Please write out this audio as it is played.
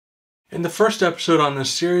In the first episode on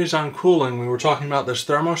this series on cooling, we were talking about this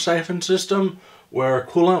thermosiphon system where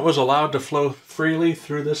coolant was allowed to flow freely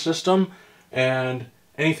through the system, and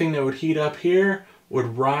anything that would heat up here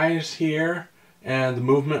would rise here, and the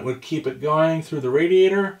movement would keep it going through the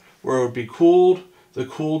radiator where it would be cooled. The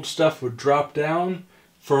cooled stuff would drop down,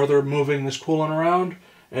 further moving this coolant around,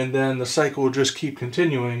 and then the cycle would just keep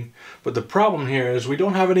continuing. But the problem here is we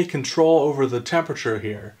don't have any control over the temperature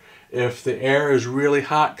here. If the air is really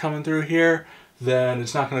hot coming through here, then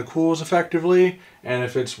it's not going to cool as effectively. And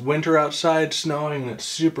if it's winter outside, snowing, and it's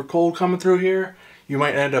super cold coming through here, you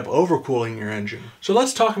might end up overcooling your engine. So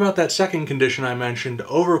let's talk about that second condition I mentioned,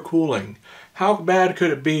 overcooling. How bad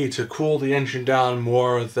could it be to cool the engine down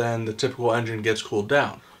more than the typical engine gets cooled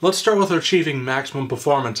down? Let's start with achieving maximum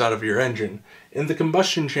performance out of your engine. In the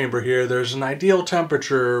combustion chamber here, there's an ideal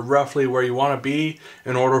temperature roughly where you want to be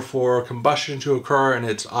in order for combustion to occur in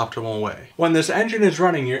its optimal way. When this engine is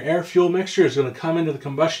running, your air-fuel mixture is going to come into the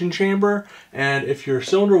combustion chamber, and if your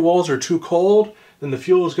cylinder walls are too cold, then the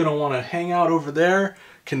fuel is going to want to hang out over there,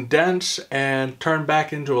 condense, and turn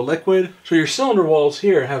back into a liquid. So your cylinder walls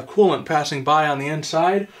here have coolant passing by on the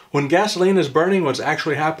inside. When gasoline is burning, what's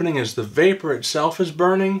actually happening is the vapor itself is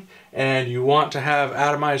burning, and you want to have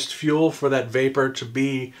atomized fuel for that vapor to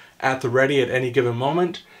be at the ready at any given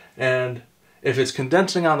moment. And if it's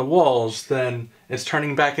condensing on the walls, then it's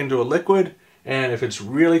turning back into a liquid, and if it's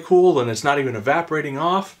really cool, then it's not even evaporating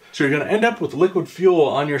off. So you're going to end up with liquid fuel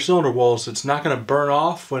on your cylinder walls that's not going to burn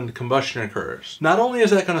off when combustion occurs. Not only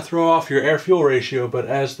is that going to throw off your air-fuel ratio, but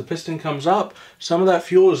as the piston comes up, some of that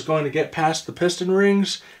fuel is going to get past the piston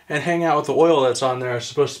rings and hang out with the oil that's on there. It's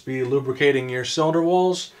supposed to be lubricating your cylinder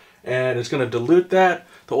walls, and it's going to dilute that.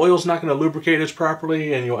 The oil's not going to lubricate as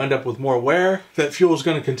properly, and you'll end up with more wear. That fuel is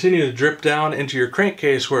going to continue to drip down into your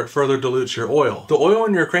crankcase where it further dilutes your oil. The oil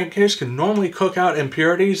in your crankcase can normally cook out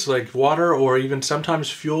impurities like water or even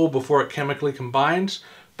sometimes fuel before it chemically combines,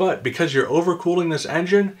 but because you're overcooling this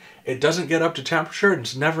engine, it doesn't get up to temperature and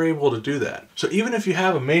it's never able to do that. So even if you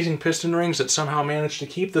have amazing piston rings that somehow manage to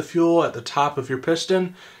keep the fuel at the top of your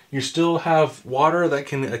piston, you still have water that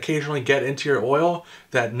can occasionally get into your oil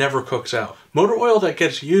that never cooks out. Motor oil that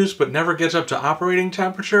gets used but never gets up to operating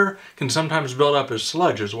temperature can sometimes build up as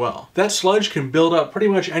sludge as well. That sludge can build up pretty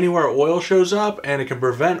much anywhere oil shows up, and it can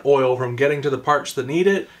prevent oil from getting to the parts that need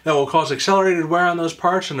it. That will cause accelerated wear on those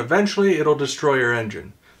parts, and eventually it'll destroy your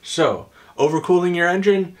engine. So, overcooling your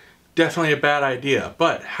engine, definitely a bad idea.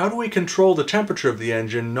 But how do we control the temperature of the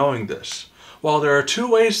engine knowing this? While there are two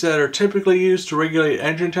ways that are typically used to regulate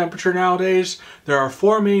engine temperature nowadays, there are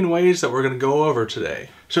four main ways that we're going to go over today.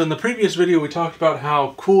 So in the previous video we talked about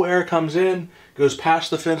how cool air comes in, goes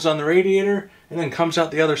past the fins on the radiator, and then comes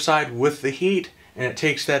out the other side with the heat, and it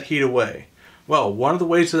takes that heat away. Well, one of the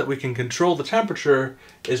ways that we can control the temperature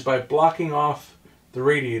is by blocking off the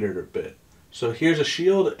radiator a bit. So here's a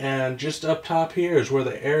shield, and just up top here is where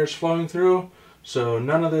the air is flowing through. So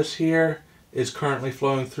none of this here is currently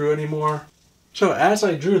flowing through anymore. So as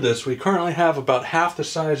I drew this, we currently have about half the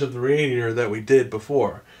size of the radiator that we did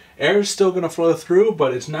before. Air is still going to flow through,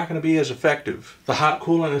 but it's not going to be as effective. The hot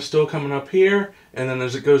coolant is still coming up here, and then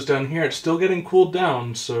as it goes down here, it's still getting cooled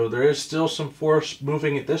down, so there is still some force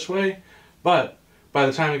moving it this way, but by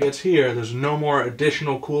the time it gets here, there's no more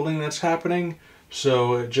additional cooling that's happening,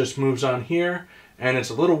 so it just moves on here, and it's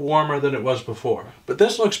a little warmer than it was before. But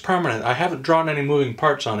this looks permanent. I haven't drawn any moving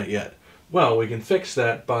parts on it yet. Well, we can fix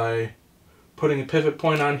that by putting a pivot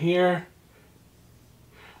point on here.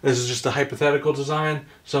 This is just a hypothetical design.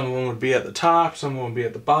 Some of them would be at the top, some of them would be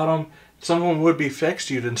at the bottom. Some of them would be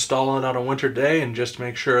fixed. You'd install it on a winter day and just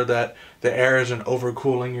make sure that the air isn't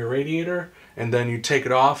overcooling your radiator, and then you take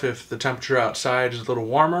it off if the temperature outside is a little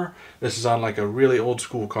warmer. This is on like a really old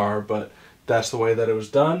school car, but that's the way that it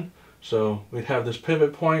was done. So we'd have this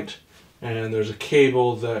pivot point, and there's a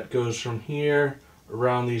cable that goes from here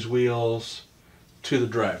around these wheels to the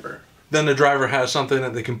driver. Then the driver has something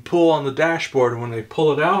that they can pull on the dashboard, and when they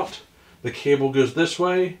pull it out, the cable goes this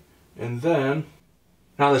way, and then,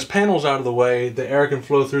 now this panel's out of the way, the air can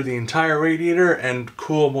flow through the entire radiator and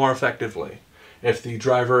cool more effectively. If the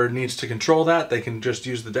driver needs to control that, they can just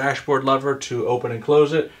use the dashboard lever to open and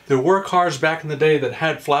close it. There were cars back in the day that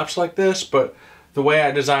had flaps like this, but the way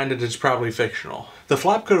I designed it is probably fictional. The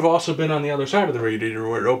flap could have also been on the other side of the radiator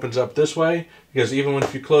where it opens up this way, because even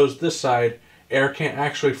if you close this side, air can't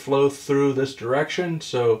actually flow through this direction,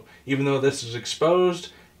 so even though this is exposed,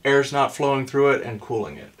 air's not flowing through it and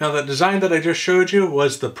cooling it. Now the design that I just showed you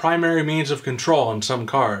was the primary means of control on some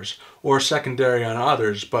cars, or secondary on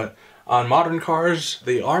others, but On modern cars,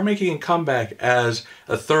 they are making a comeback as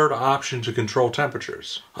a third option to control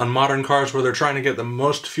temperatures. On modern cars where they're trying to get the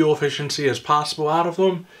most fuel efficiency as possible out of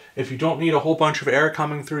them, if you don't need a whole bunch of air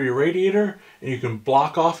coming through your radiator, and you can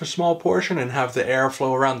block off a small portion and have the air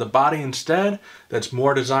flow around the body instead, that's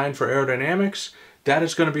more designed for aerodynamics, that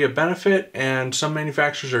is going to be a benefit, and some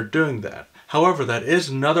manufacturers are doing that. However, that is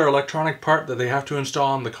another electronic part that they have to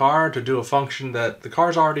install on the car to do a function that the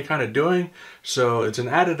car's already kind of doing, so it's an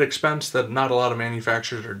added expense that not a lot of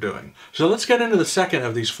manufacturers are doing. So let's get into the second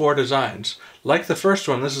of these 4 designs. Like the first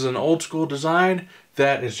one, this is an old school design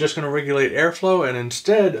that is just going to regulate airflow, and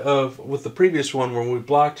instead of with the previous one where we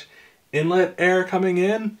blocked inlet air coming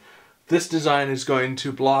in, this design is going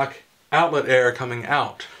to block outlet air coming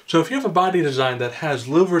out. So if you have a body design that has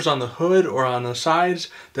louvers on the hood or on the sides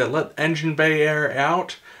that let engine bay air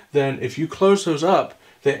out, then if you close those up,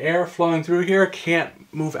 the air flowing through here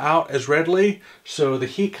can't move out as readily, so the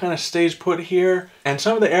heat kind of stays put here, and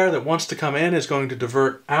some of the air that wants to come in is going to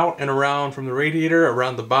divert out and around from the radiator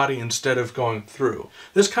around the body instead of going through.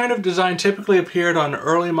 This kind of design typically appeared on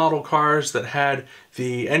early model cars that had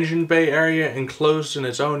the engine bay area enclosed in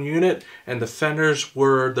its own unit and the fenders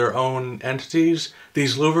were their own entities.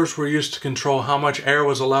 These louvers were used to control how much air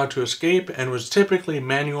was allowed to escape and was typically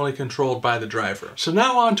manually controlled by the driver. So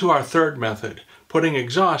now on to our third method, putting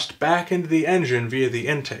exhaust back into the engine via the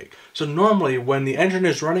intake. So normally when the engine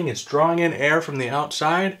is running, it's drawing in air from the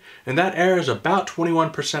outside, and that air is about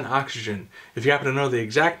 21% oxygen. If you happen to know the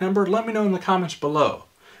exact number, let me know in the comments below.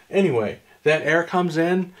 Anyway, that air comes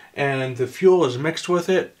in and the fuel is mixed with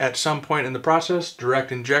it at some point in the process.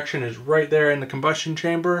 Direct injection is right there in the combustion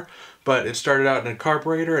chamber, but it started out in a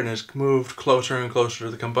carburetor and has moved closer and closer to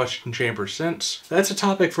the combustion chamber since. That's a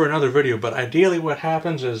topic for another video, but ideally what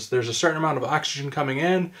happens is there's a certain amount of oxygen coming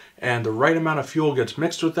in and the right amount of fuel gets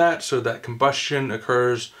mixed with that so that combustion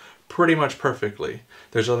occurs pretty much perfectly.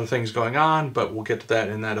 There's other things going on, but we'll get to that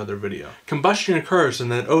in that other video. Combustion occurs and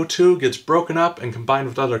then O2 gets broken up and combined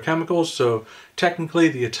with other chemicals, so technically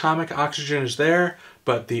the atomic oxygen is there,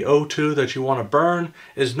 but the O2 that you want to burn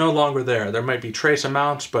is no longer there. There might be trace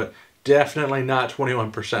amounts, but definitely not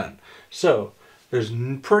 21%. So there's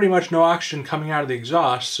pretty much no oxygen coming out of the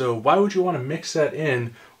exhaust, so why would you want to mix that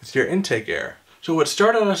in with your intake air? So what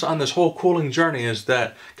started us on this whole cooling journey is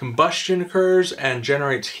that combustion occurs and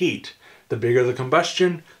generates heat. The bigger the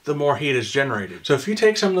combustion, the more heat is generated. So if you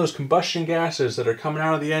take some of those combustion gases that are coming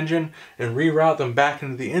out of the engine and reroute them back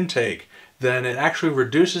into the intake, then it actually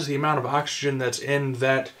reduces the amount of oxygen that's in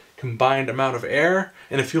that combined amount of air.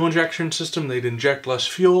 In a fuel injection system, they'd inject less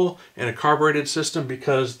fuel. In a carbureted system,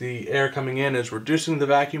 because the air coming in is reducing the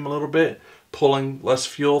vacuum a little bit, pulling less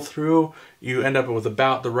fuel through, you end up with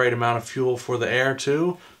about the right amount of fuel for the air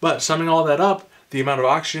too. But summing all that up, the amount of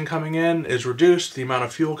oxygen coming in is reduced, the amount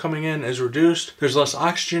of fuel coming in is reduced. There's less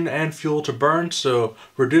oxygen and fuel to burn, so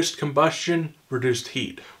reduced combustion, reduced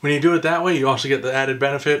heat. When you do it that way, you also get the added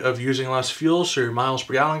benefit of using less fuel, so your miles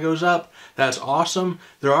per gallon goes up. That's awesome.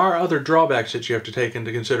 There are other drawbacks that you have to take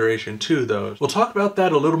into consideration too, though. We'll talk about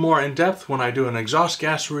that a little more in depth when I do an exhaust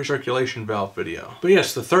gas recirculation valve video. But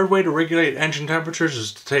yes, the third way to regulate engine temperatures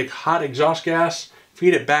is to take hot exhaust gas,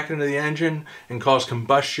 feed it back into the engine, and cause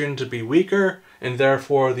combustion to be weaker, and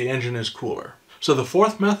therefore the engine is cooler. So the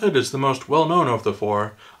fourth method is the most well-known of the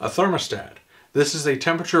 4, a thermostat. This is a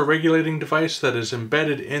temperature regulating device that is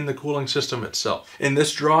embedded in the cooling system itself. In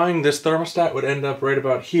this drawing, this thermostat would end up right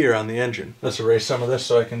about here on the engine. Let's erase some of this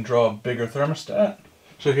so I can draw a bigger thermostat.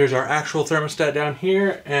 So here's our actual thermostat down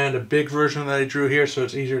here, and a big version that I drew here so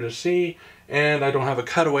it's easier to see. And I don't have a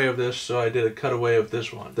cutaway of this, so I did a cutaway of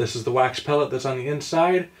this one. This is the wax pellet that's on the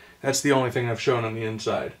inside. That's the only thing I've shown on the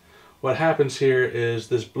inside. What happens here is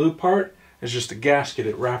this blue part is just a gasket.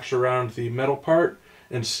 It wraps around the metal part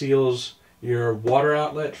and seals your water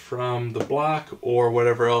outlet from the block or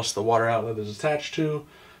whatever else the water outlet is attached to.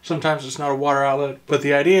 Sometimes it's not a water outlet, but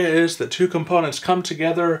the idea is that 2 components come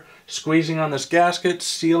together, squeezing on this gasket,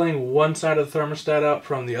 sealing one side of the thermostat out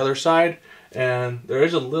from the other side, and there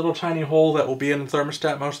is a little tiny hole that will be in the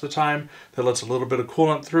thermostat most of the time that lets a little bit of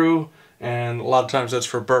coolant through, and a lot of times that's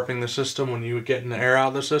for burping the system when you would get the air out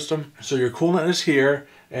of the system. So your coolant is here,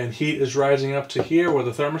 and heat is rising up to here where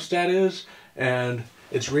the thermostat is, and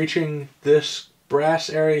it's reaching this brass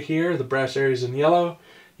area here. The brass area is in yellow.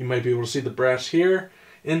 You might be able to see the brass here.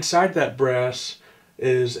 Inside that brass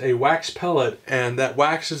is a wax pellet, and that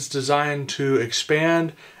wax is designed to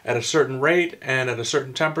expand at a certain rate and at a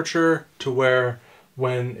certain temperature to where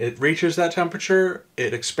when it reaches that temperature,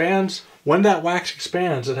 it expands. When that wax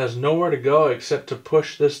expands, it has nowhere to go except to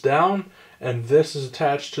push this down, and this is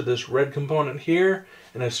attached to this red component here,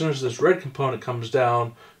 and as soon as this red component comes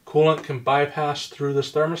down, coolant can bypass through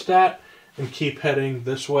this thermostat and keep heading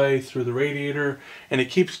this way through the radiator, and it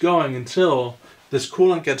keeps going until this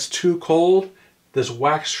coolant gets too cold, this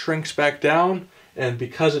wax shrinks back down, and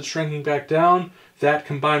because it's shrinking back down, that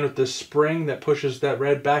combined with this spring that pushes that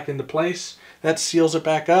red back into place, that seals it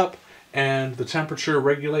back up, and the temperature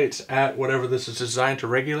regulates at whatever this is designed to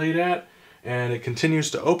regulate at, and it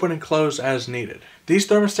continues to open and close as needed. These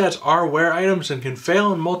thermostats are wear items and can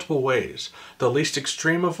fail in multiple ways, the least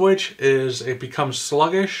extreme of which is it becomes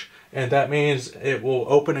sluggish, and that means it will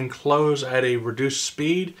open and close at a reduced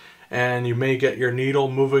speed, and you may get your needle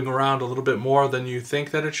moving around a little bit more than you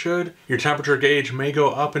think that it should. Your temperature gauge may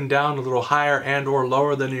go up and down a little higher and or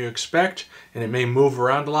lower than you expect, and it may move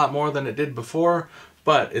around a lot more than it did before,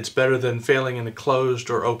 but it's better than failing in a closed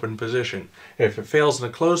or open position. If it fails in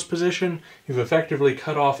a closed position, you've effectively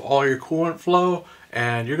cut off all your coolant flow,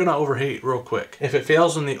 and you're going to overheat real quick. If it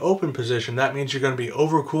fails in the open position, that means you're going to be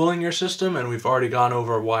overcooling your system, and we've already gone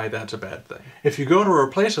over why that's a bad thing. If you go to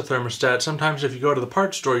replace a thermostat, sometimes if you go to the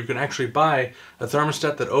parts store, you can actually buy a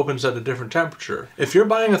thermostat that opens at a different temperature. If you're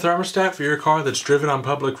buying a thermostat for your car that's driven on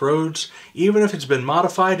public roads, even if it's been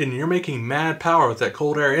modified and you're making mad power with that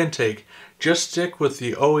cold air intake, just stick with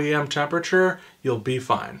the OEM temperature, you'll be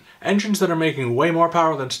fine. Engines that are making way more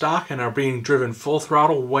power than stock and are being driven full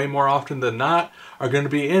throttle way more often than not are going to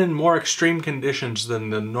be in more extreme conditions than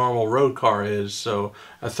the normal road car is, so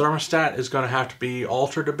a thermostat is going to have to be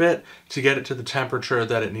altered a bit to get it to the temperature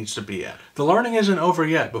that it needs to be at. The learning isn't over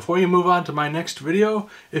yet. Before you move on to my next video,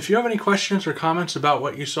 if you have any questions or comments about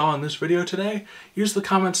what you saw in this video today, use the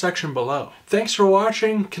comment section below. Thanks for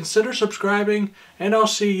watching, consider subscribing, and I'll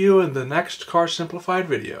see you in the next Car Simplified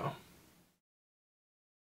video.